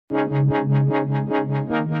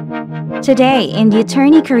Today in the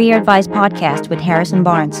Attorney Career Advice Podcast with Harrison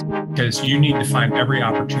Barnes. Because you need to find every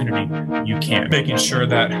opportunity you can, making sure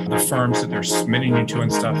that the firms that they're submitting you to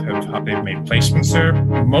and stuff they've made placements there.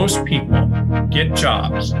 Most people get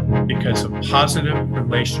jobs because of positive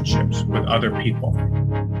relationships with other people.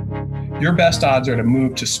 Your best odds are to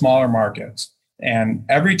move to smaller markets. And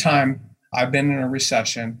every time I've been in a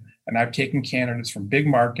recession and I've taken candidates from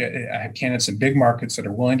I have candidates in big markets that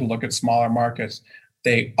are willing to look at smaller markets,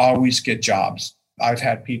 they always get jobs. I've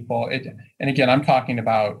had people, and again, I'm talking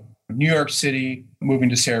about New York City moving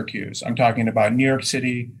to Syracuse. I'm talking about New York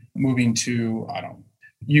City moving to,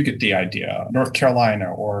 you get the idea, North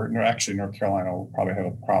Carolina, actually North Carolina will probably have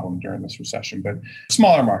a problem during this recession, but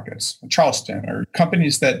smaller markets, Charleston, or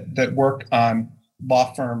companies that work on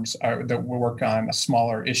law firms that will work on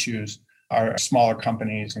smaller issues, are smaller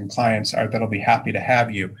companies and clients that'll be happy to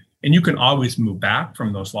have you. And you can always move back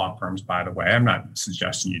from those law firms, by the way. I'm not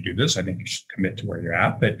suggesting you do this. I think you should commit to where you're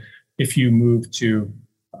at. But if you move to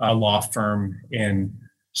a law firm in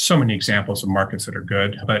so many examples of markets that are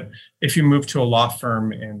good, but if you move to a law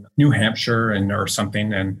firm in New Hampshire or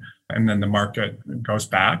something, and then the market goes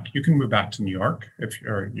back, you can move back to New York,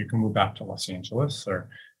 or you can move back to Los Angeles, or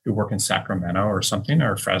you work in Sacramento or something,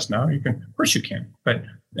 or Fresno. Of course you can,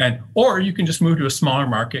 or you can just move to a smaller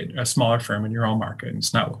market, a smaller firm in your own market. And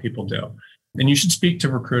it's not what people do. And you should speak to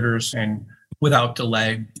recruiters and without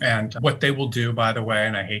delay. And what they will do, by the way,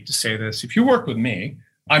 and I hate to say this, if you work with me,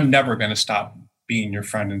 I'm never going to stop being your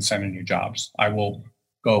friend and sending you jobs. I will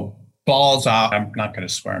go balls out. I'm not going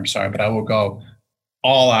to swear, I'm sorry, but I will go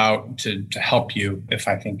all out to help you if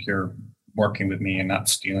I think you're working with me and not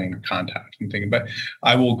stealing contact and thinking, but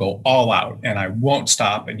I will go all out and I won't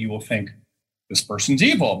stop. And you will think this person's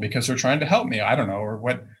evil because they're trying to help me. I don't know, or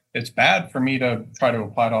what, it's bad for me to try to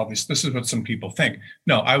apply to all these. This is what some people think.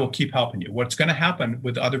 No, I will keep helping you. What's going to happen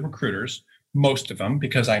with other recruiters, most of them,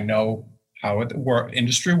 because I know how the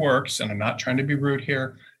industry works, and I'm not trying to be rude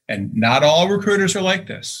here, and not all recruiters are like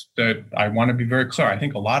this. That I want to be very clear. I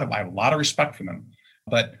think I have a lot of respect for them,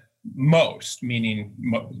 but most, meaning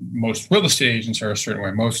most real estate agents are a certain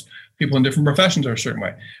way. Most people in different professions are a certain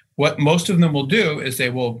way. What most of them will do is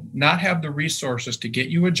they will not have the resources to get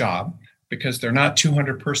you a job because they're not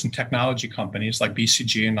 200-person technology companies like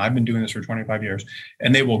BCG, and I've been doing this for 25 years,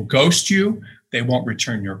 and they will ghost you. They won't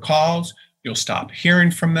return your calls. You'll stop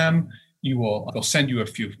hearing from them. They'll send you a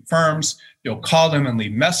few firms. You'll call them and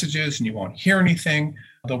leave messages, and you won't hear anything.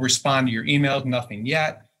 They'll respond to your emails, nothing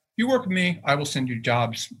yet. You work with me, I will send you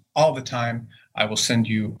jobs all the time. I will send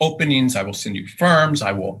you openings. I will send you firms.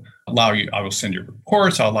 I will send you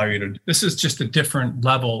reports. I'll allow you to. This is just a different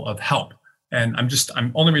level of help. And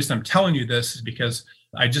only reason I'm telling you this is because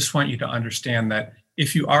I just want you to understand that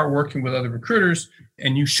if you are working with other recruiters,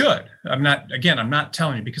 and you should, I'm not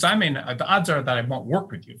telling you because the odds are that I won't work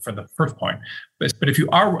with you for the first point. But if you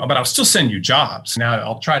are, but I'll still send you jobs. Now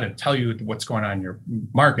I'll try to tell you what's going on in your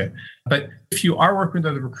market. But if you are working with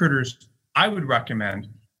other recruiters, I would recommend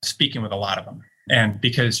speaking with a lot of them. And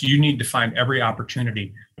because you need to find every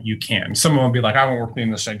opportunity you can. Someone will be like, I won't work with you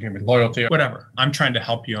in this, I can be loyalty, whatever. I'm trying to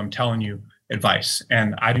help you. I'm telling you advice.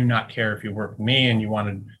 And I do not care if you work with me and you want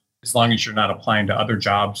to, as long as you're not applying to other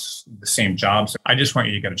jobs, the same jobs. I just want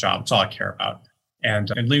you to get a job. That's all I care about.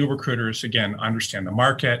 And legal recruiters, again, understand the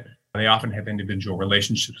market. They often have individual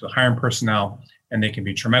relationships with hiring personnel, and they can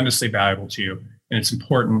be tremendously valuable to you. And it's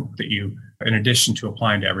important that you, in addition to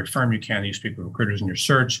applying to every firm you can, you speak with recruiters in your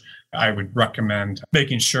search. I would recommend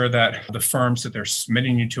making sure that the firms that they're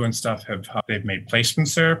submitting you to and stuff they've made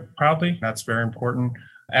placements there, probably. That's very important.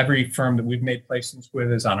 Every firm that we've made placements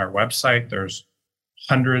with is on our website. There's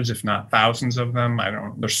hundreds, if not thousands of them.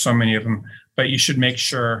 There's so many of them, but you should make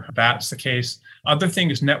sure that's the case. Other thing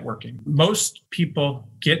is networking. Most people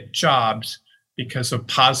get jobs because of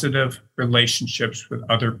positive relationships with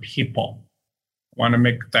other people. I want to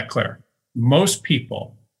make that clear. Most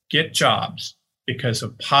people get jobs because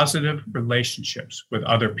of positive relationships with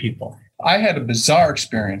other people. I had a bizarre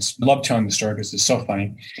experience. I love telling the story because it's so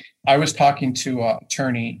funny. I was talking to an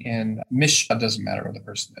attorney in Michigan. It doesn't matter where the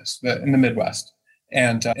person is, in the Midwest.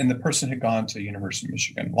 And the person had gone to University of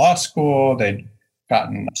Michigan Law School. They'd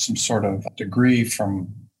gotten some sort of degree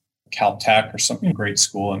from Caltech or something, great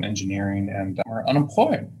school in engineering, and were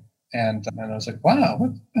unemployed. And I was like, wow,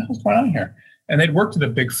 what the hell's going on here? And they'd worked at a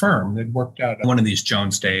big firm. They'd worked at one of these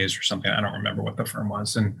Jones Days or something. I don't remember what the firm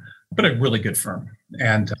was, but a really good firm.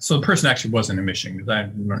 And so the person actually wasn't in Michigan because I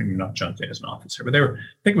don't even know if Jones Day is an office here, but I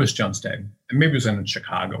think it was Jones Day. And maybe it was in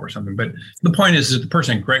Chicago or something. But the point is that the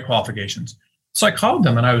person had great qualifications. So I called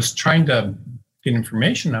them and I was trying to get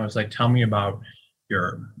information. I was like, tell me about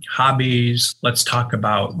your hobbies. Let's talk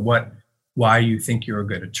about why you think you're a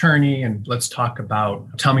good attorney. And let's talk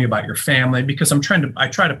about, tell me about your family, because I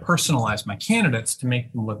try to personalize my candidates to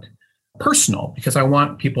make them look personal, because I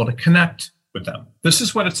want people to connect with them. This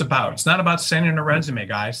is what it's about. It's not about sending a resume,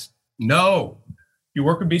 guys. No, you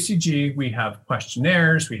work with BCG. We have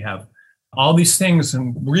questionnaires. We have all these things.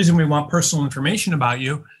 And the reason we want personal information about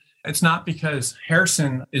you, it's not because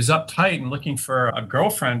Harrison is uptight and looking for a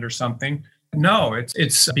girlfriend or something. No,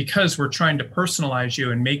 it's because we're trying to personalize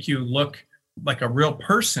you and make you look like a real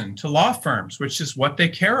person to law firms, which is what they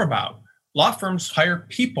care about. Law firms hire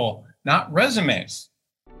people, not resumes.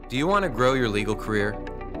 Do you want to grow your legal career?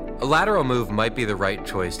 A lateral move might be the right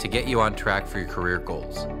choice to get you on track for your career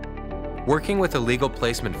goals. Working with a legal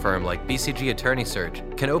placement firm like BCG Attorney Search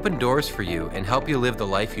can open doors for you and help you live the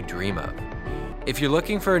life you dream of. If you're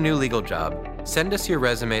looking for a new legal job, send us your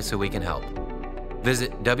resume so we can help.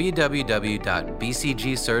 Visit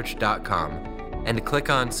www.bcgsearch.com and click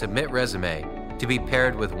on Submit Resume to be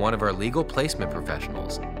paired with one of our legal placement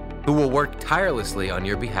professionals who will work tirelessly on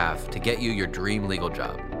your behalf to get you your dream legal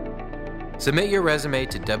job. Submit your resume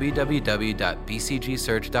to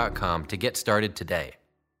www.bcgsearch.com to get started today.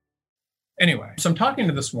 Anyway, so I'm talking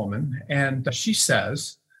to this woman, and she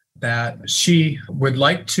says that she would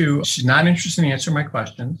like to, she's not interested in answering my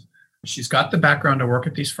questions. She's got the background to work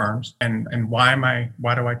at these firms, and why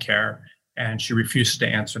do I care? And she refuses to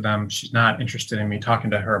answer them. She's not interested in me talking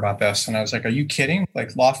to her about this. And I was like, are you kidding?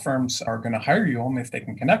 Like, law firms are going to hire you only if they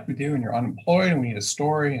can connect with you, and you're unemployed and we need a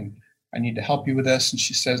story and I need to help you with this. And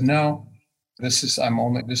she says, no, this is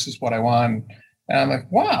what I want. And I'm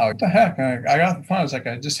like, wow, what the heck? And I got the phone. I was like,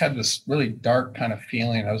 I just had this really dark kind of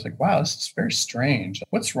feeling. I was like, wow, this is very strange.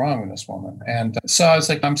 What's wrong with this woman? And so I was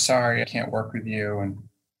like, I'm sorry, I can't work with you. And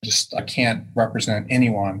I can't represent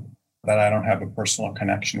anyone that I don't have a personal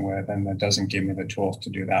connection with, and that doesn't give me the tools to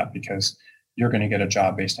do that, because you're going to get a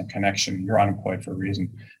job based on connection. You're unemployed for a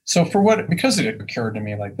reason. So because it occurred to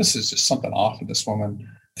me, like, this is just something off with this woman.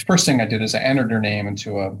 The first thing I did is I entered her name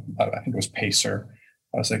into I think it was Pacer.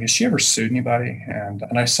 I was like, has she ever sued anybody? And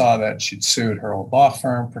I saw that she'd sued her old law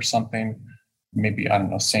firm for something, maybe, I don't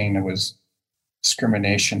know, saying it was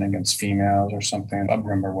discrimination against females or something. I don't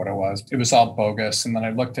remember what it was. It was all bogus. And then I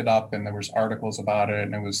looked it up, and there was articles about it.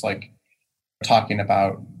 And it was like talking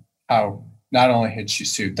about how not only had she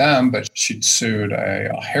sued them, but she'd sued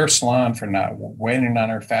a hair salon for not waiting on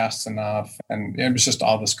her fast enough. And it was just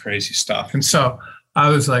all this crazy stuff. And so I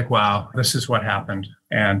was like, wow, this is what happened.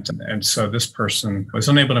 And so this person was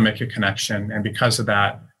unable to make a connection. And because of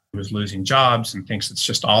that, he was losing jobs and thinks it's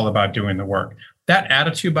just all about doing the work. That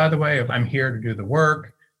attitude, by the way, of I'm here to do the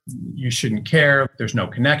work, you shouldn't care, there's no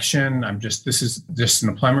connection, this is just an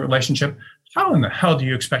employment relationship. How in the hell do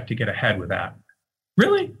you expect to get ahead with that?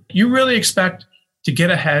 Really? You really expect to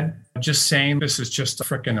get ahead just saying this is just a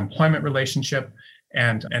freaking employment relationship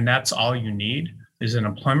and that's all you need is an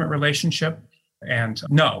employment relationship? And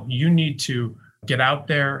no, you need to get out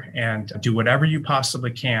there and do whatever you possibly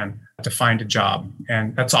can to find a job.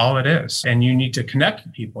 And that's all it is. And you need to connect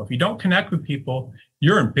with people. If you don't connect with people,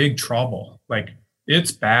 you're in big trouble. Like,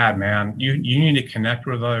 it's bad, man. You need to connect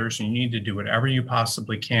with others, and you need to do whatever you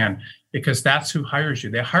possibly can, because that's who hires you.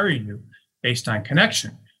 They hire you based on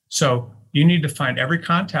connection. So you need to find every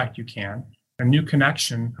contact you can. A new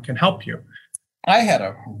connection can help you. I had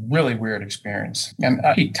a really weird experience, and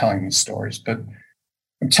I hate telling these stories, but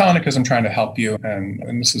I'm telling it because I'm trying to help you. And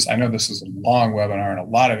I know this is a long webinar and a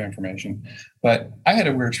lot of information, but I had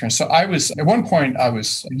a weird experience. So at one point, I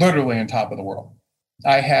was literally on top of the world.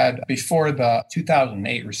 Before the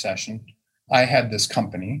 2008 recession, I had this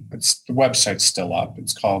company. The website's still up.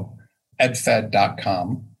 It's called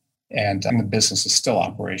edfed.com. And the business is still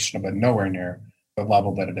operational, but nowhere near the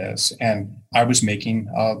level that it is. And I was doing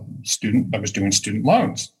student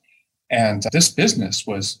loans. And this business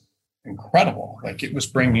was incredible. Like, it was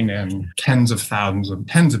bringing in tens of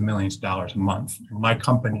millions of dollars a month. And my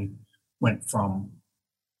company went from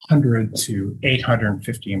 100 to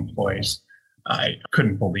 850 employees. I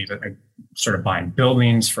couldn't believe it. I started buying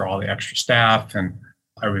buildings for all the extra staff, and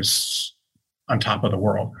I was on top of the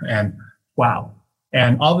world. And wow.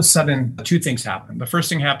 And all of a sudden, two things happened. The first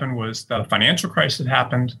thing happened was the financial crisis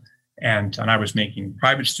happened, and I was making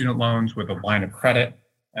private student loans with a line of credit,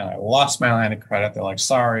 and I lost my line of credit. They're like,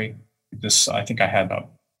 sorry. I think I had a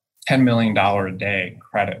 $10 million a day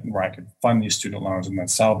credit where I could fund these student loans and then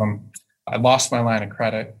sell them. I lost my line of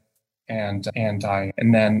credit, and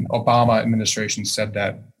then Obama administration said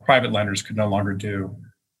that private lenders could no longer do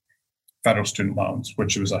federal student loans,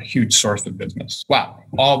 which was a huge source of business. Wow.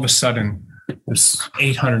 All of a sudden, this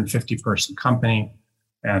 850 person company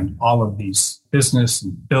and all of these business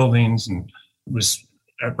and buildings and was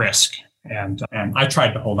at risk. And I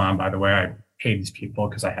tried to hold on, by the way. I paid these people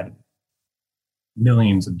because I had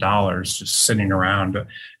millions of dollars just sitting around,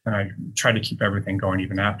 and I tried to keep everything going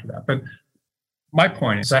even after that. But my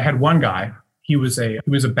point is, I had one guy. He was a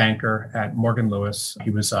banker at Morgan Lewis.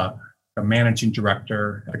 He was a managing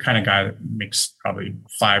director, the kind of guy that makes probably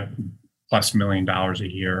 $5+ million a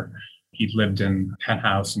year. He lived in a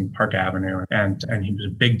penthouse in Park Avenue, and he was a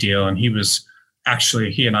big deal. And he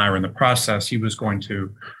and I were in the process. He was going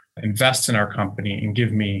to invest in our company and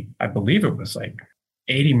give me, I believe it was like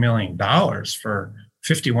 $80 million for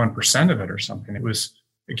 51% of it or something. It was,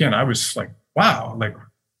 again, I was like, wow, like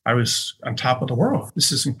I was on top of the world.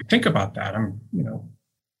 Think about that. I'm,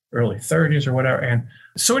 early 30s or whatever. And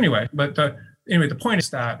so anyway, the point is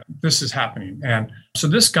that this is happening. And so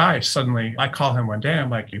this guy suddenly, I call him one day. I'm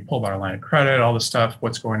like, you pulled out our line of credit, all this stuff.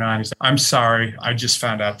 What's going on? He's like, I'm sorry. I just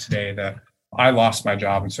found out today that I lost my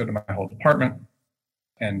job, and so did my whole department.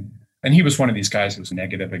 And he was one of these guys who was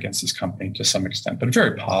negative against his company to some extent, but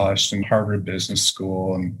very polished, and Harvard Business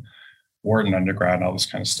School and Wharton undergrad and all this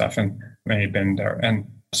kind of stuff. And he'd been there.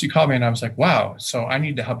 And so he called me and I was like, wow, so I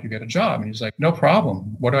need to help you get a job. And he's like, no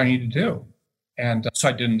problem. What do I need to do? And so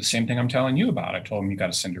I did the same thing I'm telling you about. I told him, you got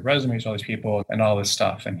to send your resumes to all these people and all this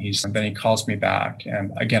stuff. And then he calls me back.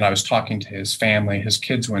 And again, I was talking to his family. His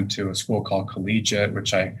kids went to a school called Collegiate,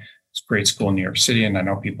 it's a great school in New York City. And I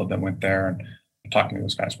know people that went there, and I'm talking to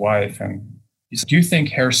this guy's wife. And he said, do you think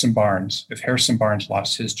if Harrison Barnes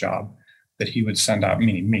lost his job, that he would send out,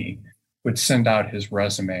 meaning me, would send out his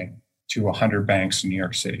resume to 100 banks in New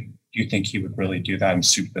York City? Do you think he would really do that and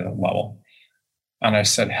suit the level? And I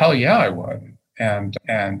said, hell yeah, I would.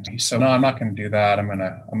 And he said, no, I'm not going to do that. I'm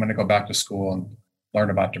going to go back to school and learn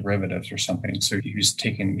about derivatives or something. So he was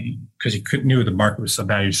taking, because he knew the market was so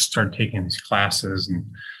bad, he started taking these classes, and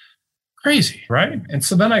crazy, right? And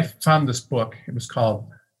so then I found this book. It was called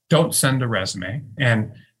Don't Send a Resume.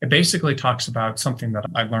 And it basically talks about something that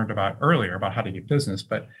I learned about earlier about how to get business.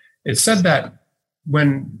 But it said that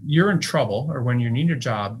when you're in trouble or when you need a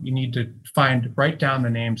job, you need to write down the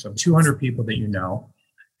names of 200 people that you know,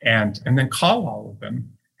 and then call all of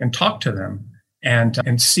them and talk to them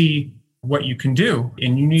and see what you can do.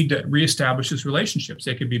 And you need to reestablish these relationships.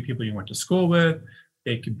 They could be people you went to school with.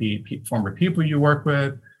 They could be former people you work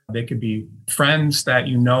with. They could be friends that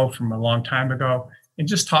you know from a long time ago, and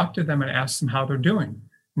just talk to them and ask them how they're doing.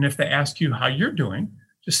 And if they ask you how you're doing,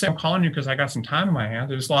 just say, I'm calling you because I got some time in my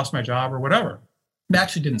hands. I just lost my job or whatever. It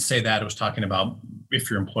actually didn't say that. It was talking about if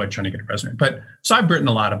you're employed trying to get a resume. But so I've written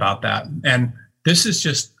a lot about that. And this is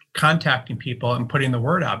just contacting people and putting the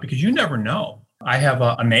word out, because you never know. I have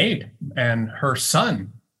a maid, and her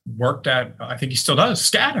son worked at, I think he still does,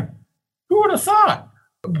 Skadden. Who would have thought?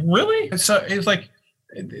 Really? So it's like,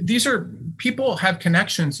 these are people have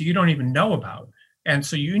connections that you don't even know about. And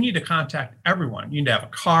so you need to contact everyone. You need to have a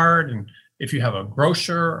card. And if you have a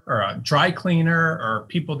grocer or a dry cleaner or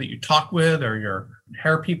people that you talk with or your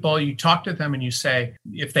hair people, you talk to them and you say,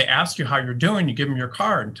 if they ask you how you're doing, you give them your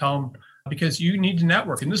card and tell them, because you need to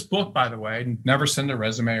network. And this book, by the way, Never Send a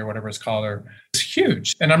Resume or whatever it's called, is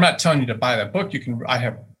huge. And I'm not telling you to buy that book. I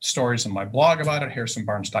have stories on my blog about it,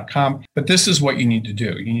 harrisonbarnes.com. But this is what you need to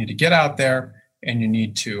do. You need to get out there and you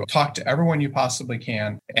need to talk to everyone you possibly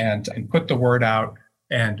can and put the word out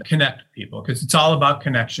and connect people, because it's all about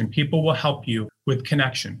connection. People will help you with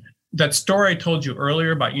connection. That story I told you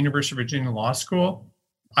earlier about University of Virginia Law School,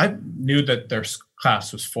 I knew that their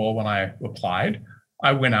class was full when I applied.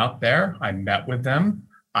 I went out there, I met with them.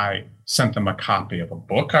 I sent them a copy of a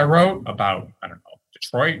book I wrote about,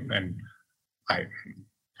 Detroit and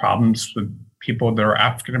problems with people that are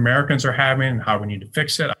African Americans are having and how we need to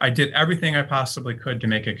fix it. I did everything I possibly could to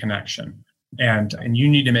make a connection. And you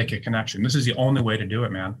need to make a connection. This is the only way to do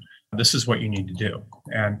it, man. This is what you need to do.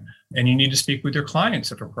 And you need to speak with your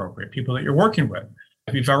clients if appropriate, people that you're working with.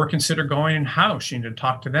 If you've ever considered going in-house, you need to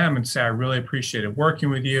talk to them and say, I really appreciated working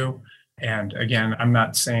with you. And again, I'm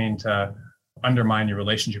not saying to undermine your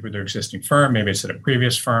relationship with your existing firm. Maybe it's at a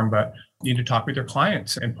previous firm, but you need to talk with your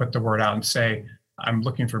clients and put the word out and say, I'm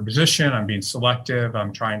looking for a position. I'm being selective.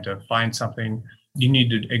 I'm trying to find something. You need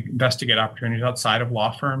to investigate opportunities outside of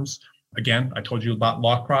law firms. Again, I told you about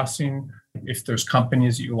Law Crossing. If there's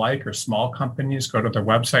companies that you like or small companies, go to their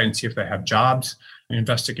website and see if they have jobs.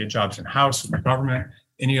 Investigate jobs in-house with the government.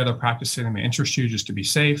 Any other practices that may interest you, just to be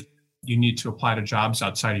safe. You need to apply to jobs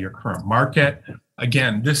outside of your current market.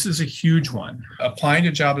 Again, this is a huge one. Applying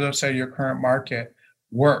to jobs outside of your current market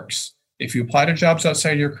works. If you apply to jobs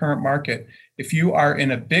outside of your current market, if you are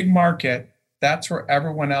in a big market, that's where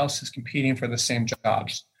everyone else is competing for the same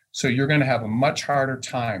jobs. So you're going to have a much harder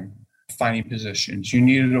time finding positions. You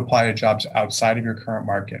need to apply to jobs outside of your current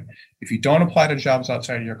market. If you don't apply to jobs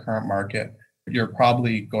outside of your current market, you're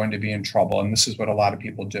probably going to be in trouble. And this is what a lot of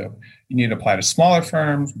people do. You need to apply to smaller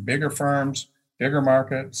firms, bigger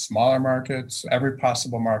markets, smaller markets, every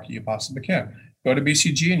possible market you possibly can. Go to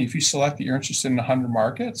BCG, and if you select that you're interested in 100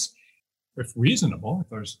 markets, if reasonable, if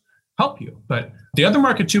there's help you. But the other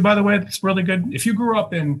market too, by the way, that's really good. If you grew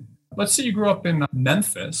up in, let's say you grew up in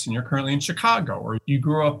Memphis and you're currently in Chicago, or you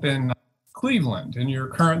grew up in Cleveland and you're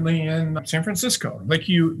currently in San Francisco. Like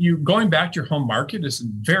you going back to your home market is a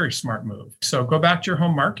very smart move. So go back to your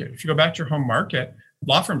home market. If you go back to your home market,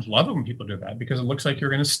 law firms love it when people do that because it looks like you're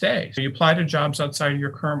going to stay. So you apply to jobs outside of your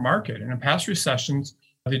current market. And in past recessions,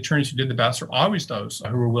 the attorneys who did the best are always those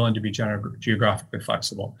who are willing to be geographically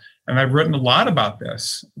flexible. And I've written a lot about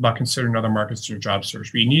this, about considering other markets to your job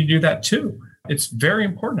search, but you need to do that too. It's very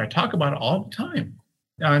important. I talk about it all the time.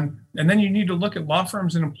 And then you need to look at law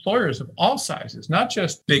firms and employers of all sizes, not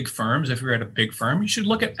just big firms. If you're at a big firm, you should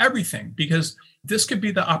look at everything because this could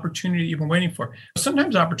be the opportunity you've been waiting for.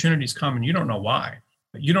 Sometimes opportunities come and you don't know why.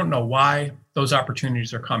 You don't know why those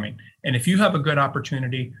opportunities are coming. And if you have a good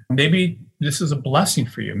opportunity, maybe this is a blessing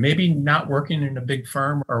for you. Maybe not working in a big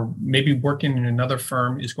firm or maybe working in another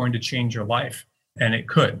firm is going to change your life. And it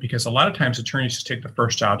could, because a lot of times attorneys just take the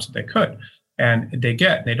first jobs that they could. And they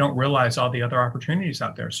don't realize all the other opportunities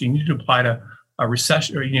out there. So you need to apply to a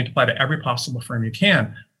recession, or you need to apply to every possible firm you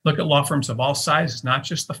can. Look at law firms of all sizes, not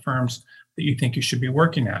just the firms that you think you should be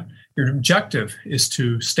working at. Your objective is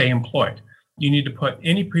to stay employed. You need to put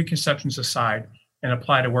any preconceptions aside and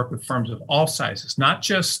apply to work with firms of all sizes, not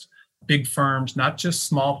just big firms, not just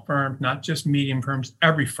small firms, not just medium firms,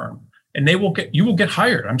 every firm. And you will get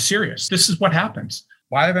hired. I'm serious. This is what happens.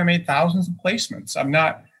 Why have I made thousands of placements?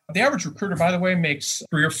 The average recruiter, by the way, makes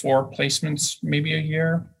 3 or 4 placements, maybe a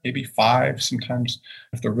year, maybe 5, sometimes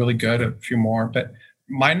if they're really good, a few more. But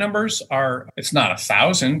my numbers are, it's not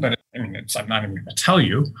 1,000, but I'm not even going to tell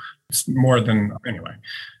you. It's more than, anyway,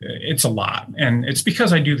 it's a lot. And it's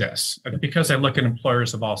because I do this, because I look at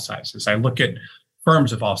employers of all sizes. I look at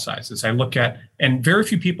firms of all sizes. And very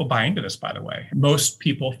few people buy into this, by the way. Most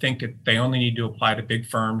people think that they only need to apply to big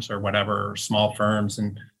firms or whatever, or small firms.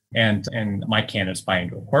 And my candidates buy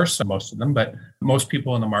into, of course, most of them, but most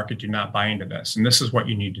people in the market do not buy into this. And this is what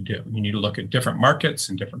you need to do. You need to look at different markets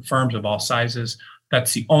and different firms of all sizes.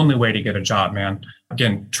 That's the only way to get a job, man.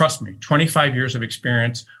 Again, trust me, 25 years of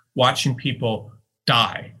experience watching people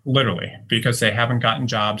die, literally, because they haven't gotten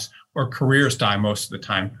jobs, or careers die most of the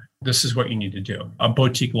time. This is what you need to do. A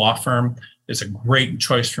boutique law firm is a great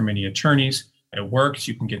choice for many attorneys. It works.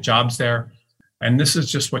 You can get jobs there. And this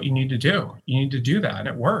is just what you need to do. You need to do that.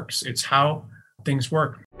 It works. It's how things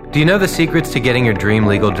work. Do you know the secrets to getting your dream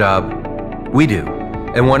legal job? We do.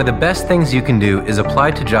 And one of the best things you can do is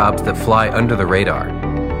apply to jobs that fly under the radar.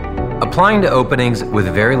 Applying to openings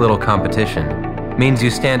with very little competition means you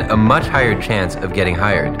stand a much higher chance of getting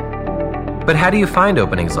hired. But how do you find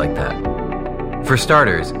openings like that? For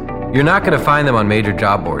starters, you're not going to find them on major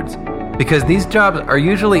job boards, because these jobs are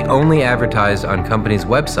usually only advertised on companies'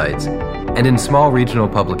 websites and in small regional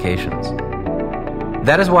publications.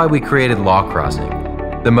 That is why we created Law Crossing,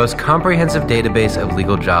 the most comprehensive database of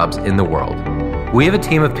legal jobs in the world. We have a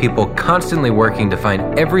team of people constantly working to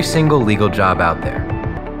find every single legal job out there.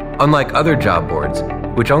 Unlike other job boards,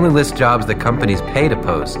 which only list jobs that companies pay to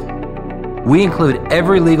post, we include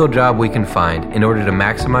every legal job we can find in order to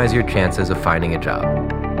maximize your chances of finding a job.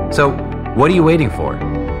 So, what are you waiting for?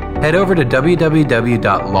 Head over to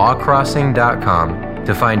www.lawcrossing.com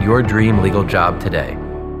to find your dream legal job today.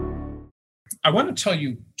 I want to tell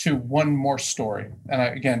you, too, one more story.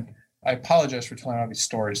 And I apologize for telling all these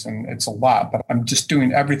stories, and it's a lot, but I'm just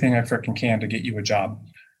doing everything I freaking can to get you a job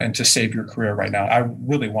and to save your career right now. I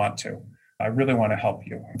really want to. I really want to help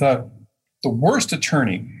you. The worst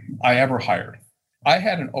attorney I ever hired, I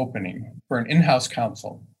had an opening for an in-house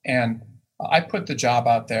counsel, and I put the job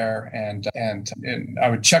out there, and I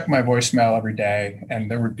would check my voicemail every day, and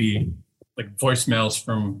there would be like voicemails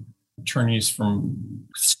from attorneys from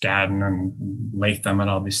Skadden and Latham and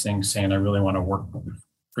all these things saying, I really want to work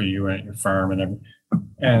for you and at your firm and everything.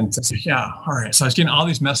 And I said, yeah, all right. So I was getting all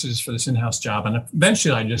these messages for this in-house job. And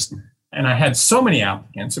eventually I had so many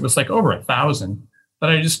applicants, it was like over 1,000, that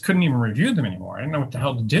I just couldn't even review them anymore. I didn't know what the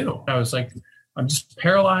hell to do. I was like, I'm just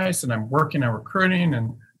paralyzed, and I'm working on recruiting,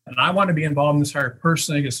 and I want to be involved in this hire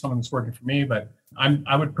personally, get someone that's working for me, but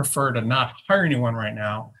I would prefer to not hire anyone right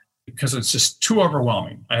now because it's just too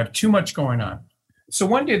overwhelming. I have too much going on. So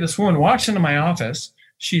one day this woman walks into my office.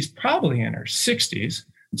 She's probably in her 60s.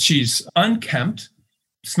 She's unkempt,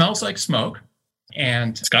 smells like smoke,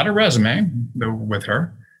 and it's got a resume with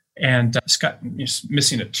her, and it's got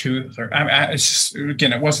missing a tooth. It's just,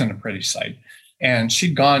 again, it wasn't a pretty sight. And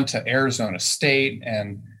she'd gone to Arizona State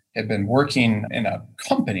and had been working in a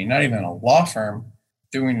company, not even a law firm,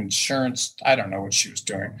 doing insurance. I don't know what she was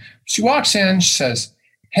doing. She walks in, she says,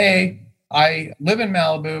 "Hey, I live in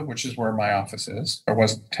Malibu," which is where my office is. Or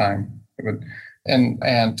was at the time.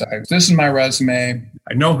 This is my resume.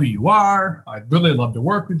 I know who you are. I'd really love to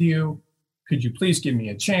work with you. Could you please give me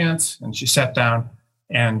a chance? And she sat down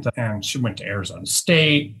and she went to Arizona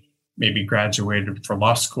State, maybe graduated for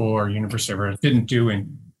law school or university, or didn't do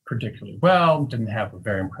particularly well, didn't have a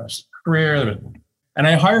very impressive career. And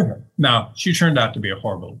I hired her. Now, she turned out to be a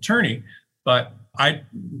horrible attorney, but I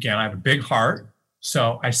have a big heart.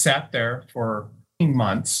 So I sat there for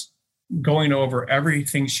months going over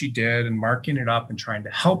everything she did and marking it up and trying to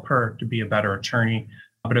help her to be a better attorney.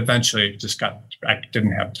 But eventually I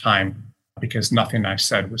didn't have time because nothing I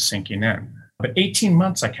said was sinking in. But 18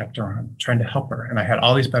 months I kept her on trying to help her. And I had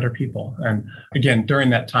all these better people. And again,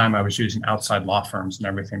 during that time, I was using outside law firms and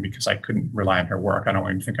everything because I couldn't rely on her work. I don't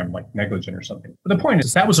even think I'm like negligent or something. But the point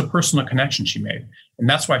is that was a personal connection she made. And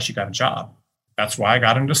that's why she got a job. That's why I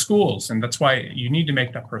got into schools. And that's why you need to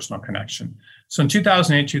make that personal connection. So in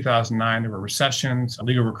 2008, 2009, there were recessions.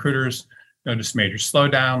 Legal recruiters noticed major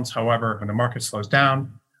slowdowns. However, when the market slows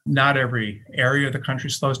down, not every area of the country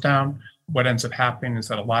slows down. What ends up happening is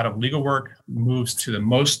that a lot of legal work moves to the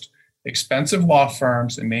most expensive law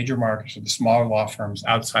firms in major markets or the smaller law firms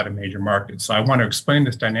outside of major markets. So I want to explain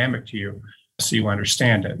this dynamic to you so you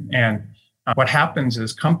understand it. And what happens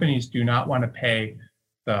is companies do not want to pay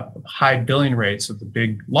the high billing rates of the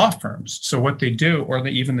big law firms. So what they do, or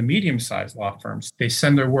even the medium-sized law firms, they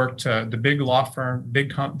send their work to the big law firm. The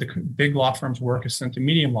big law firms' work is sent to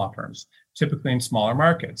medium law firms, typically in smaller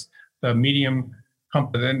markets. The medium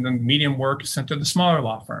work is sent to the smaller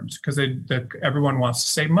law firms because everyone wants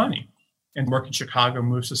to save money. And work in Chicago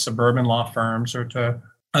moves to suburban law firms or to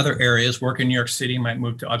other areas. Work in New York City might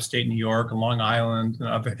move to upstate New York and Long Island and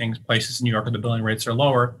other places in New York where the billing rates are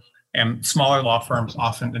lower. And smaller law firms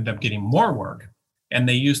often end up getting more work. And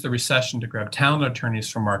they use the recession to grab talented attorneys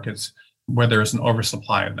from markets where there's an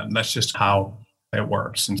oversupply of them. That's just how it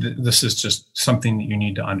works. And this is just something that you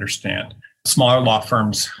need to understand. Smaller law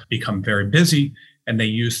firms become very busy, and they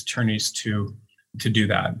use attorneys to do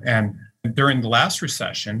that. And during the last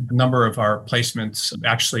recession, the number of our placements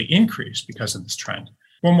actually increased because of this trend.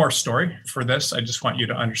 One more story for this. I just want you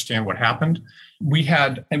to understand what happened.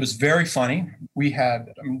 It was very funny. I'm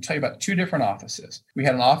going to tell you about two different offices. We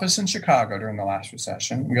had an office in Chicago during the last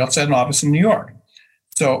recession. We also had an office in New York.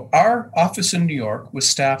 So our office in New York was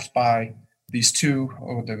staffed by these two,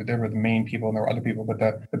 they were the main people, and there were other people, but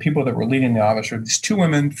the people that were leading the office were these two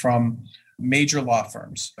women from major law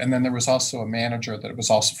firms. And then there was also a manager that was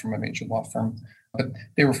also from a major law firm. But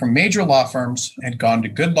they were from major law firms, had gone to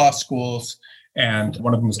good law schools, and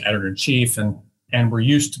one of them was editor-in-chief, and were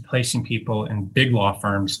used to placing people in big law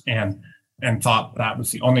firms and thought that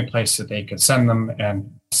was the only place that they could send them.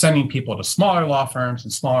 And sending people to smaller law firms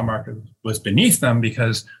and smaller markets was beneath them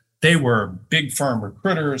because they were big firm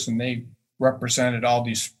recruiters and they represented all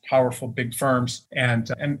these powerful big firms and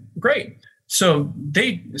great. So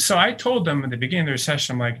I told them at the beginning of the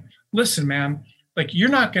recession, I'm like, listen, man, like you're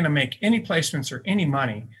not going to make any placements or any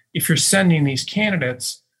money if you're sending these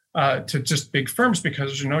candidates to just big firms because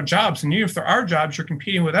there's no jobs. And even if there are jobs, you're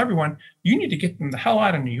competing with everyone. You need to get them the hell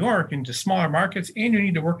out of New York into smaller markets, and you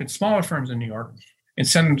need to work in smaller firms in New York and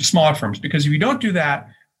send them to smaller firms. Because if you don't do that,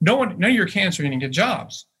 none of your candidates are going to get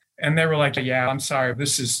jobs. And they were like, yeah, I'm sorry.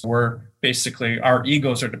 This is where basically our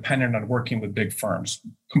egos are dependent on working with big firms.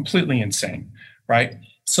 Completely insane, right?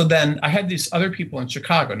 So then I had these other people in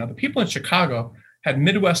Chicago. Now, the people in Chicago had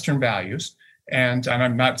Midwestern values. And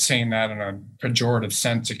I'm not saying that in a pejorative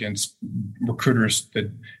sense against recruiters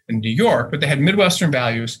in New York, but they had Midwestern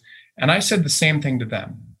values. And I said the same thing to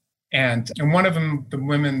them. And one of them, the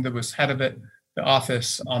woman that was head of the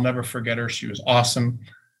office, I'll never forget her. She was awesome.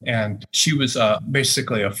 And she was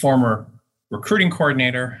basically a former recruiting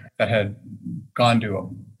coordinator that had gone to a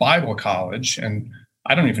Bible college. And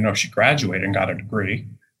I don't even know if she graduated and got a degree.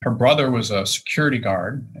 Her brother was a security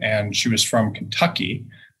guard, and she was from Kentucky,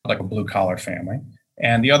 like a blue collar family.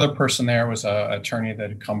 And the other person there was an attorney that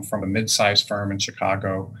had come from a mid-sized firm in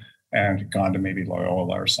Chicago and had gone to maybe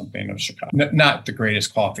Loyola or something of Chicago. Not the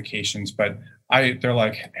greatest qualifications, but they're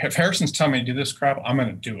like, if Harrison's telling me to do this crap, I'm going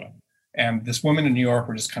to do it. And this woman in New York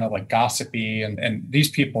were just kind of like gossipy. And these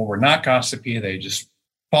people were not gossipy. They just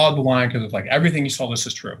followed the line because it's like, everything you told us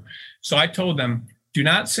is true. So I told them, do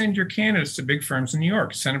not send your candidates to big firms in New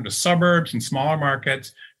York. Send them to suburbs and smaller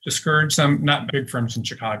markets. discourage some, not big firms in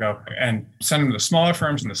Chicago, and send them to smaller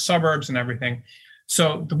firms in the suburbs and everything.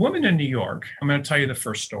 So the woman in New York, I'm going to tell you the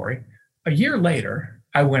first story. A year later,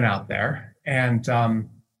 I went out there and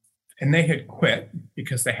they had quit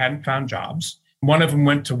because they hadn't found jobs. One of them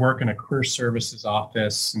went to work in a career services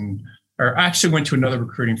office or actually went to another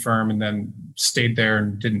recruiting firm and then stayed there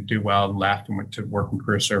and didn't do well and left and went to work in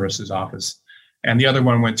career services office. And the other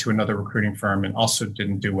one went to another recruiting firm and also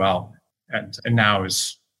didn't do well. And now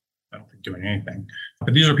is, I don't think, doing anything.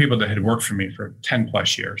 But these are people that had worked for me for 10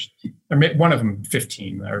 plus years. One of them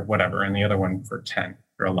 15 or whatever, and the other one for 10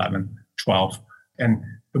 or 11, 12. And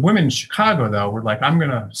the women in Chicago, though, were like,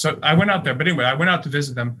 so I went out there. But anyway, I went out to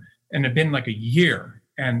visit them, and it had been like a year.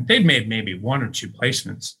 And they'd made maybe one or two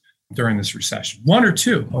placements during this recession. One or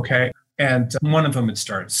two, okay? And one of them had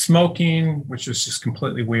started smoking, which was just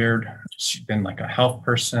completely weird. She'd been like a health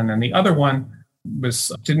person. And the other one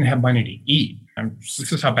didn't have money to eat.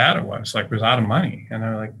 This is how bad it was. Like, was out of money. And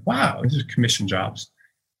I'm like, wow, these are commission jobs.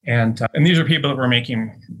 And these are people that were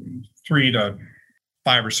making $300,000 to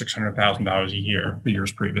 $500,000 or $600,000 a year the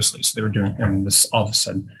years previously. So they were doing, and this all of a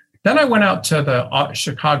sudden. Then I went out to the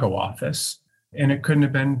Chicago office, and it couldn't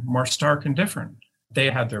have been more stark and different. They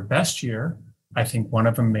had their best year. I think one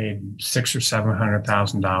of them made $600,000 or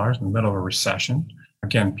 $700,000 in the middle of a recession.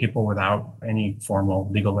 Again, people without any formal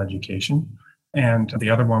legal education. And the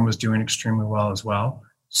other one was doing extremely well as well.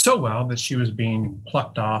 So well that she was being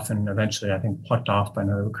plucked off and eventually, I think, plucked off by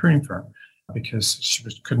another recruiting firm because she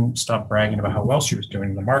couldn't stop bragging about how well she was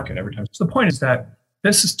doing in the market every time. So the point is that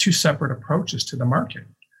this is two separate approaches to the market.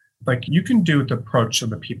 Like, you can do the approach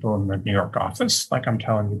of the people in the New York office, like I'm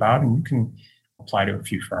telling you about, and you can apply to a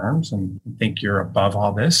few firms and think you're above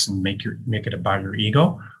all this and make it about your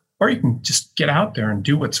ego. Or you can just get out there and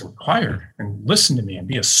do what's required and listen to me and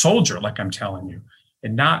be a soldier, like I'm telling you,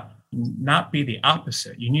 and not be the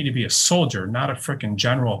opposite. You need to be a soldier, not a freaking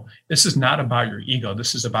general. This is not about your ego.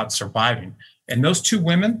 This is about surviving. And those two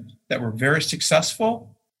women that were very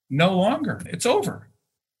successful, no longer. It's over.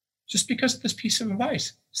 Just because of this piece of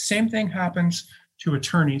advice. Same thing happens to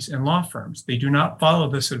attorneys and law firms. They do not follow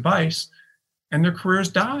this advice and their careers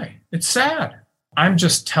die. It's sad. I'm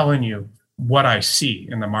just telling you what I see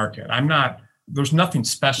in the market. There's nothing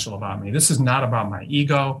special about me. This is not about my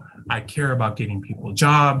ego. I care about getting people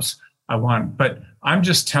jobs. But I'm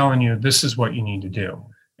just telling you, this is what you need to do.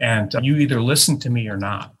 And you either listen to me or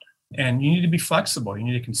not. And you need to be flexible. You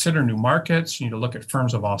need to consider new markets. You need to look at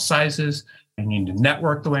firms of all sizes. You need to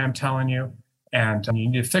network the way I'm telling you. And you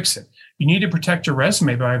need to fix it. You need to protect your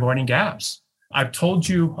resume by avoiding gaps. I've told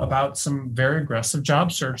you about some very aggressive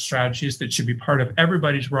job search strategies that should be part of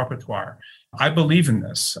everybody's repertoire. I believe in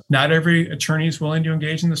this. Not every attorney is willing to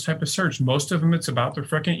engage in this type of search. Most of them, it's about their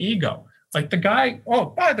freaking ego. Like the guy,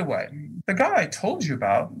 by the way, the guy I told you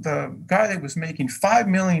about, the guy that was making $5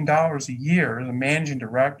 million a year, the managing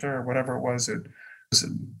director or whatever it was,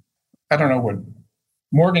 I don't know what,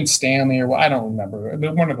 Morgan Stanley or I don't remember,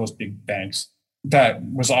 one of those big banks that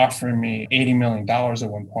was offering me $80 million at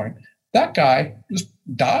one point. That guy just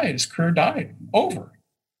died. His career died over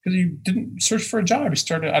because he didn't search for a job. He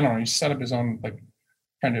started, he set up his own,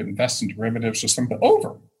 trying to invest in derivatives or something,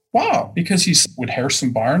 over. Wow. Because would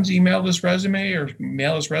Harrison Barnes email his resume or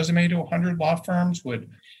mail his resume to 100 law firms?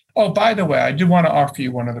 By the way, I did want to offer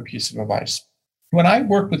you one other piece of advice. When I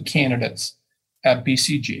work with candidates at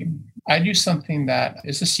BCG, I do something that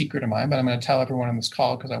is a secret of mine, but I'm going to tell everyone on this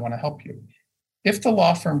call because I want to help you. If the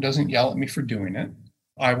law firm doesn't yell at me for doing it,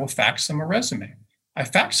 I will fax them a resume. I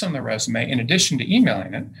fax them the resume in addition to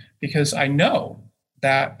emailing it because I know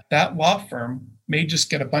that that law firm may just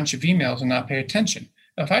get a bunch of emails and not pay attention.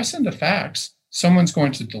 If I send a fax, someone's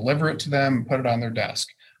going to deliver it to them and put it on their desk.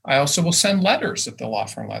 I also will send letters if the law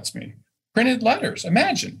firm lets me. Printed letters.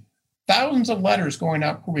 Imagine thousands of letters going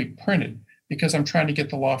out per week printed because I'm trying to get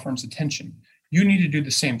the law firm's attention. You need to do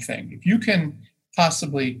the same thing. If you can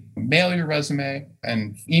possibly mail your resume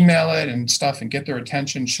and email it and stuff and get their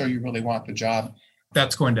attention, show you really want the job,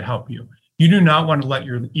 that's going to help you. You do not want to let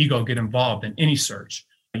your ego get involved in any search.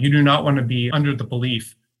 You do not want to be under the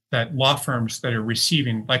belief that law firms that are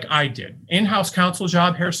receiving, like I did, in-house counsel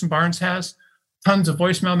job Harrison Barnes has, tons of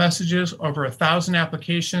voicemail messages, over 1,000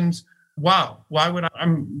 applications. Wow,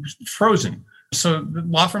 I'm frozen. So the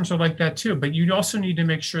law firms are like that too, but you also need to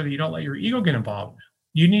make sure that you don't let your ego get involved.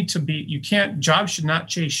 Jobs should not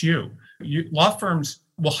chase you. Law firms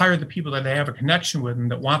will hire the people that they have a connection with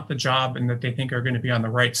and that want the job and that they think are going to be on the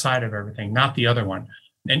right side of everything, not the other one.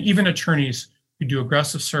 And even attorneys who do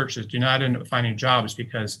aggressive searches do not end up finding jobs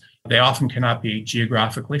because they often cannot be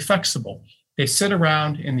geographically flexible. They sit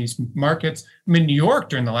around in these markets. I mean, New York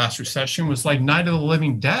during the last recession was like Night of the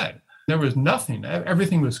Living Dead. There was nothing.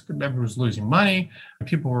 Everyone was losing money.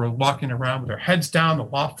 People were walking around with their heads down, the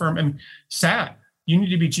law firm. And sad. You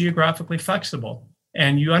need to be geographically flexible.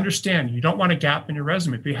 And you understand you don't want a gap in your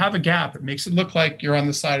resume. If you have a gap, it makes it look like you're on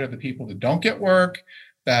the side of the people that don't get work,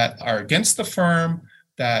 that are against the firm,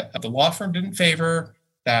 that the law firm didn't favor,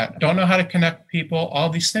 that don't know how to connect people,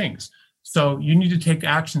 all these things. So you need to take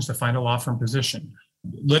actions to find a law firm position.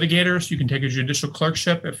 Litigators, you can take a judicial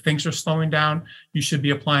clerkship. If things are slowing down, you should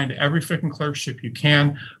be applying to every freaking clerkship you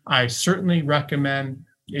can. I certainly recommend,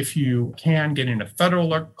 if you can, getting a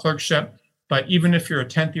federal clerkship. But even if you're a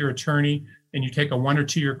 10th year attorney and you take a 1 or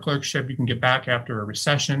 2 year clerkship, you can get back after a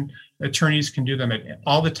recession. Attorneys can do them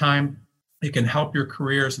all the time. It can help your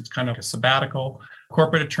careers. It's kind of a sabbatical.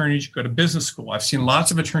 Corporate attorneys, you go to business school. I've seen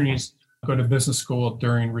lots of attorneys go to business school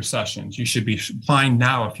during recessions. You should be applying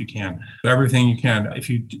now if you can, everything you can,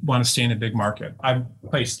 if you want to stay in a big market. I've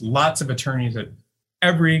placed lots of attorneys at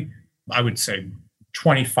every, I would say,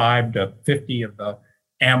 25 to 50 of the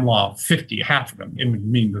AmLaw 50, half of them, I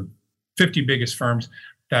mean the 50 biggest firms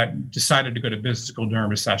that decided to go to business school during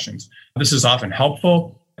recessions. This is often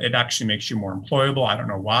helpful. It actually makes you more employable. I don't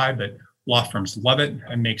know why, but law firms love it.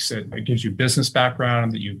 It gives you business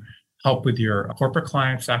background, that you help with your corporate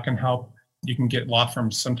clients. That can help. You can get law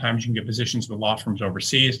firms. Sometimes you can get positions with law firms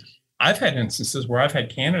overseas. I've had instances where I've had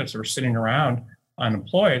candidates that are sitting around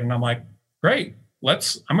unemployed, and I'm like, great,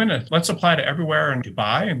 let's apply to everywhere in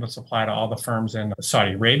Dubai, and let's apply to all the firms in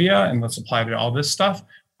Saudi Arabia, and let's apply to all this stuff.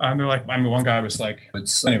 And they're like, one guy was like,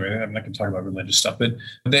 anyway, I'm not going to talk about religious stuff, but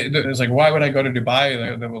it was like, why would I go to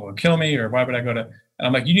Dubai? They will kill me. Or why would I go to, and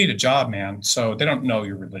I'm like, you need a job, man. So they don't know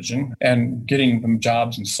your religion, and getting them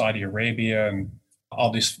jobs in Saudi Arabia and all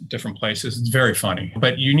these different places, it's very funny.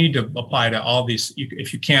 But you need to apply to all these,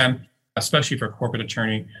 if you can, especially for a corporate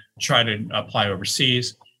attorney, try to apply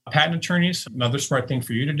overseas. Patent attorneys, another smart thing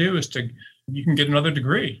for you to do is you can get another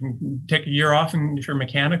degree. You can take a year off, and if you're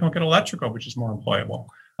mechanical, get electrical, which is more employable.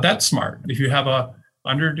 That's smart. If you have a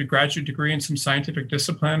undergraduate degree in some scientific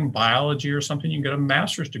discipline, biology or something, you can get a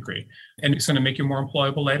master's degree, and it's going to make you more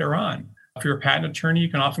employable later on. If you're a patent attorney, you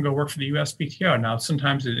can often go work for the USPTO. Now,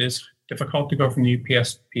 sometimes it is difficult to go from the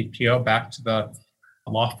USPTO back to the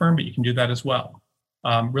law firm, but you can do that as well.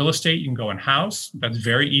 Real estate, you can go in-house. That's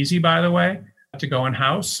very easy, by the way, to go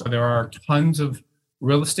in-house. There are tons of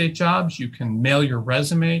real estate jobs. You can mail your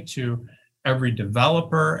resume to every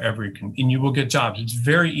developer, and you will get jobs. It's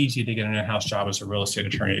very easy to get an in-house job as a real estate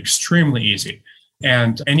attorney, extremely easy.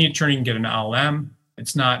 And any attorney can get an LLM.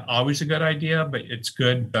 It's not always a good idea, but it's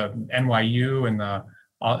good. The NYU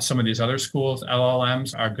and some of these other schools,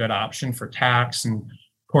 LLMs are a good option for tax and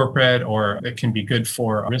corporate, or it can be good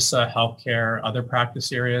for ERISA, healthcare, other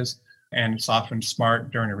practice areas. And it's often smart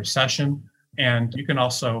during a recession. And you can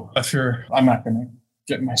also, I'm not going to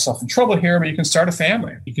get myself in trouble here, but you can start a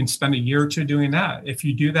family. You can spend a year or two doing that. If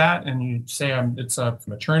you do that and you say it's a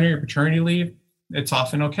maternity or paternity leave, it's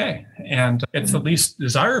often okay. And it's the least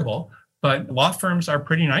desirable, but law firms are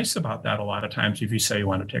pretty nice about that a lot of times if you say you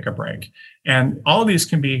want to take a break. And all of these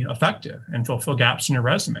can be effective and fulfill gaps in your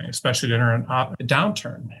resume, especially during a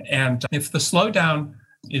downturn. And if the slowdown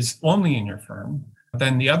is only in your firm,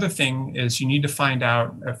 then the other thing is you need to find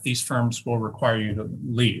out if these firms will require you to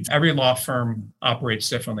leave. Every law firm operates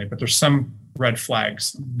differently, but there's some red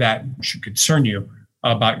flags that should concern you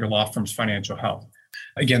about your law firm's financial health.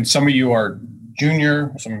 Again, some of you are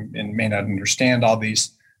junior, some may not understand all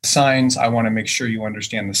these signs. I want to make sure you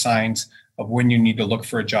understand the signs of when you need to look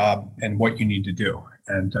for a job and what you need to do.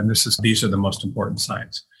 And these are the most important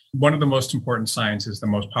signs. One of the most important signs is the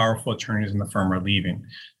most powerful attorneys in the firm are leaving.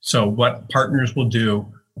 So what partners will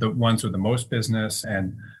do, the ones with the most business,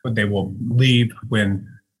 and they will leave when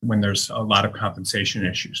there's a lot of compensation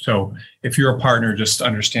issues. So if you're a partner, just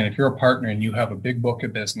understand, if you're a partner and you have a big book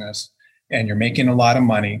of business and you're making a lot of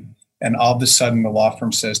money, and all of a sudden the law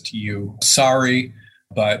firm says to you, sorry,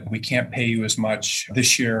 but we can't pay you as much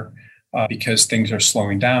this year because things are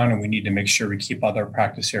slowing down and we need to make sure we keep other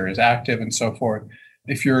practice areas active and so forth.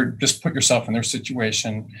 If you're just put yourself in their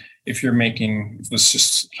situation, if you're making, let's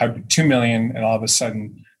just type 2 million, and all of a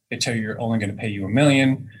sudden they tell you you're only going to pay you $1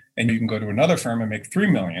 million, and you can go to another firm and make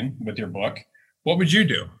 $3 million with your book, what would you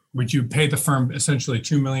do? Would you pay the firm essentially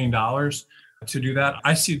 $2 million to do that?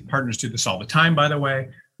 I see partners do this all the time, by the way.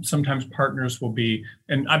 Sometimes partners will be,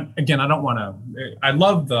 and I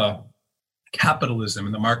love the capitalism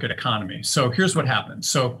and the market economy. So here's what happens.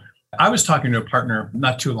 So I was talking to a partner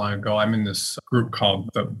not too long ago. I'm in this group called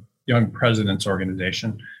the Young Presidents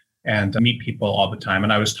Organization and meet people all the time.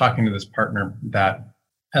 And I was talking to this partner that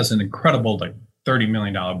has an incredible $30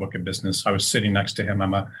 million book of business. I was sitting next to him.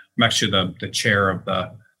 I'm actually the chair of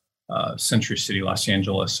the Century City Los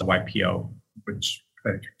Angeles YPO, which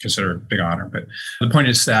I consider a big honor. But the point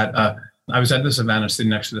is that I was at this event, I was sitting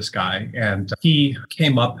next to this guy, and he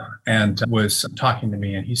came up and was talking to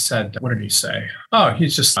me, and he said, what did he say? Oh, I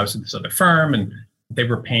was at this other firm, and they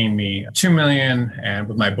were paying me $2 million and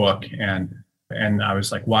with my book. And I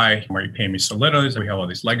was like, why are you paying me so little? We have all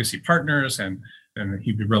these legacy partners, and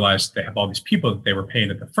he realized they have all these people that they were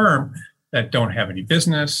paying at the firm that don't have any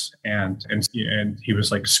business. And he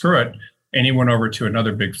was like, screw it. And he went over to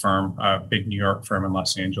another big firm, a big New York firm in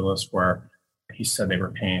Los Angeles, where he said they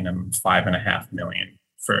were paying him $5.5 million.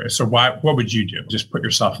 So what would you do? Just put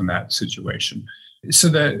yourself in that situation. So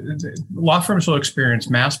the law firms will experience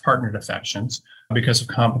mass partner defections because of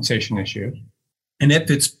compensation issues. And if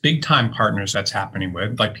it's big time partners that's happening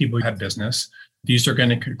with, like people who have business, these are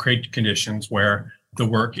going to create conditions where the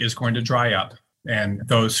work is going to dry up. And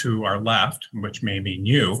those who are left, which may be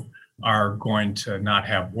you, are going to not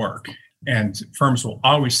have work. And firms will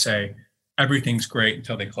always say, everything's great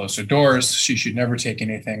until they close their doors. You should never take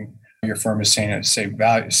anything your firm is saying at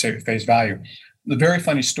face value. The very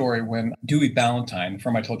funny story, when Dewey Ballantyne, the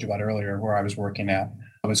firm I told you about earlier, where I was working at,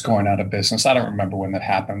 was going out of business. I don't remember when that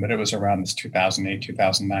happened, but it was around this 2008,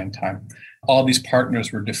 2009 time. All these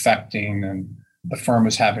partners were defecting, and the firm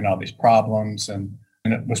was having all these problems. And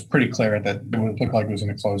it was pretty clear that it looked like it was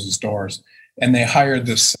going to close its doors. And they hired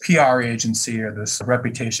this PR agency or this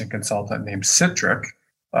reputation consultant named Citric.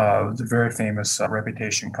 It was a very famous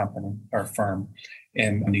reputation company or firm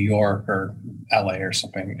in New York or LA or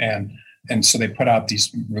something. And so they put out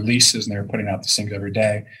these releases, and they were putting out these things every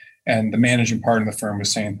day. And the managing partner of the firm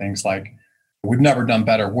was saying things like, we've never done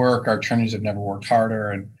better work. Our attorneys have never worked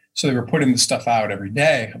harder. And so they were putting this stuff out every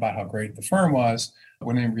day about how great the firm was,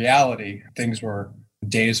 when in reality, things were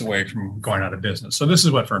days away from going out of business. So this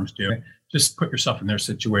is what firms do. Just put yourself in their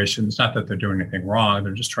situation. It's not that they're doing anything wrong.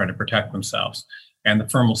 They're just trying to protect themselves. And the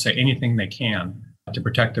firm will say anything they can to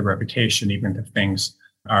protect their reputation, even if things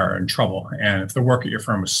are in trouble. And if the work at your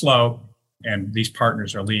firm is slow and these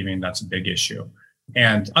partners are leaving, that's a big issue.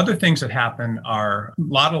 And other things that happen are a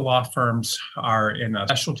lot of law firms are in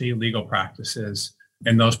specialty legal practices,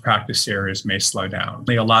 and those practice areas may slow down.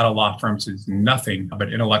 A lot of law firms is nothing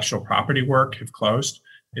but intellectual property work have closed.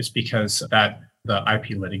 It's because that the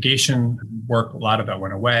IP litigation work, a lot of that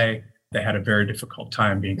went away. They had a very difficult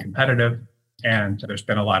time being competitive, and there's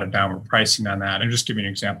been a lot of downward pricing on that. And just give you an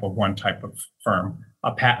example of one type of firm,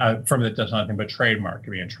 a firm that does nothing but trademark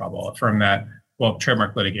could be in trouble. A firm that, well,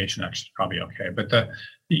 trademark litigation actually is probably okay, but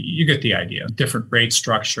you get the idea. Different rate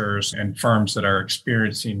structures and firms that are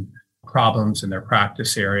experiencing problems in their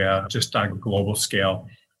practice area, just on a global scale,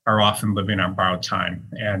 are often living on borrowed time.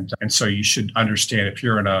 And so you should understand, if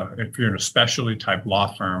you're in a specialty type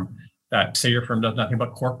law firm, that say your firm does nothing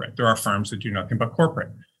but corporate. There are firms that do nothing but corporate.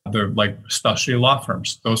 They're like specialty law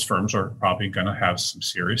firms. Those firms are probably going to have some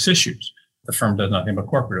serious issues. The firm does nothing but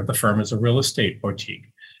corporate. If the firm is a real estate boutique,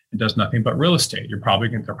 it does nothing but real estate, they're probably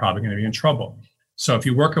going to be in trouble. So if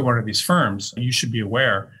you work at one of these firms, you should be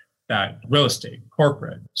aware that real estate,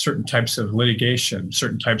 corporate, certain types of litigation,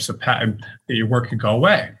 certain types of patent, that your work could go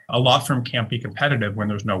away. A law firm can't be competitive when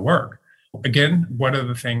there's no work. Again, one of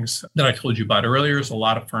the things that I told you about earlier is a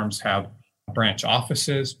lot of firms have branch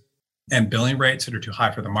offices and billing rates that are too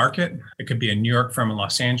high for the market. It could be a New York firm in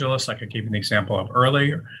Los Angeles, like I gave you the example of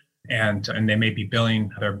earlier, and they may be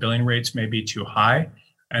their billing rates may be too high.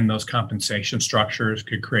 And those compensation structures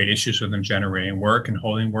could create issues with them generating work and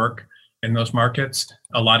holding work in those markets.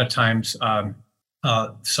 A lot of times,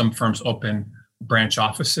 some firms open branch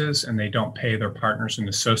offices and they don't pay their partners and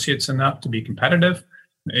associates enough to be competitive.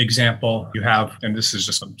 Example, you have, and this is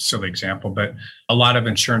just a silly example, but a lot of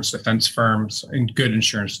insurance defense firms and good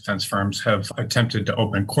insurance defense firms have attempted to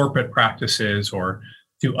open corporate practices or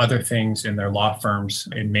do other things in their law firms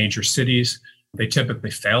in major cities. They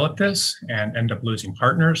typically fail at this and end up losing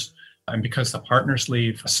partners. And because the partners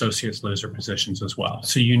leave, associates lose their positions as well.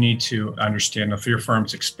 So you need to understand, if your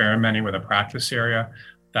firm's experimenting with a practice area,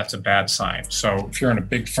 that's a bad sign. So if you're in a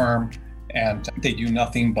big firm and they do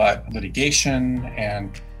nothing but litigation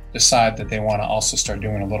and decide that they want to also start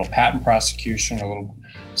doing a little patent prosecution, a little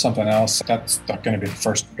something else, that's not going to be the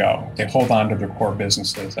first to go. They hold on to their core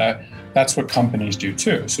businesses. That's what companies do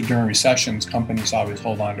too. So during recessions, companies always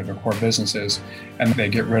hold on to their core businesses and they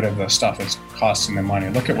get rid of the stuff that's costing them money.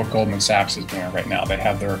 Look at what Goldman Sachs is doing right now.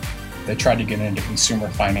 They tried to get into consumer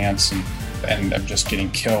finance and they're just getting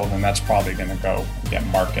killed, and that's probably going to go get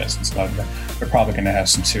Marcus and stuff. They're probably going to have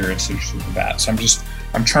some serious issues with that. So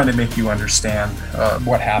I'm trying to make you understand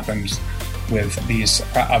what happens with these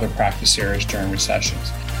other practice areas during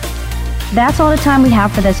recessions. That's all the time we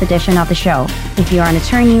have for this edition of the show. If you're an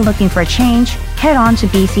attorney looking for a change, head on to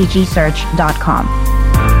bcgsearch.com.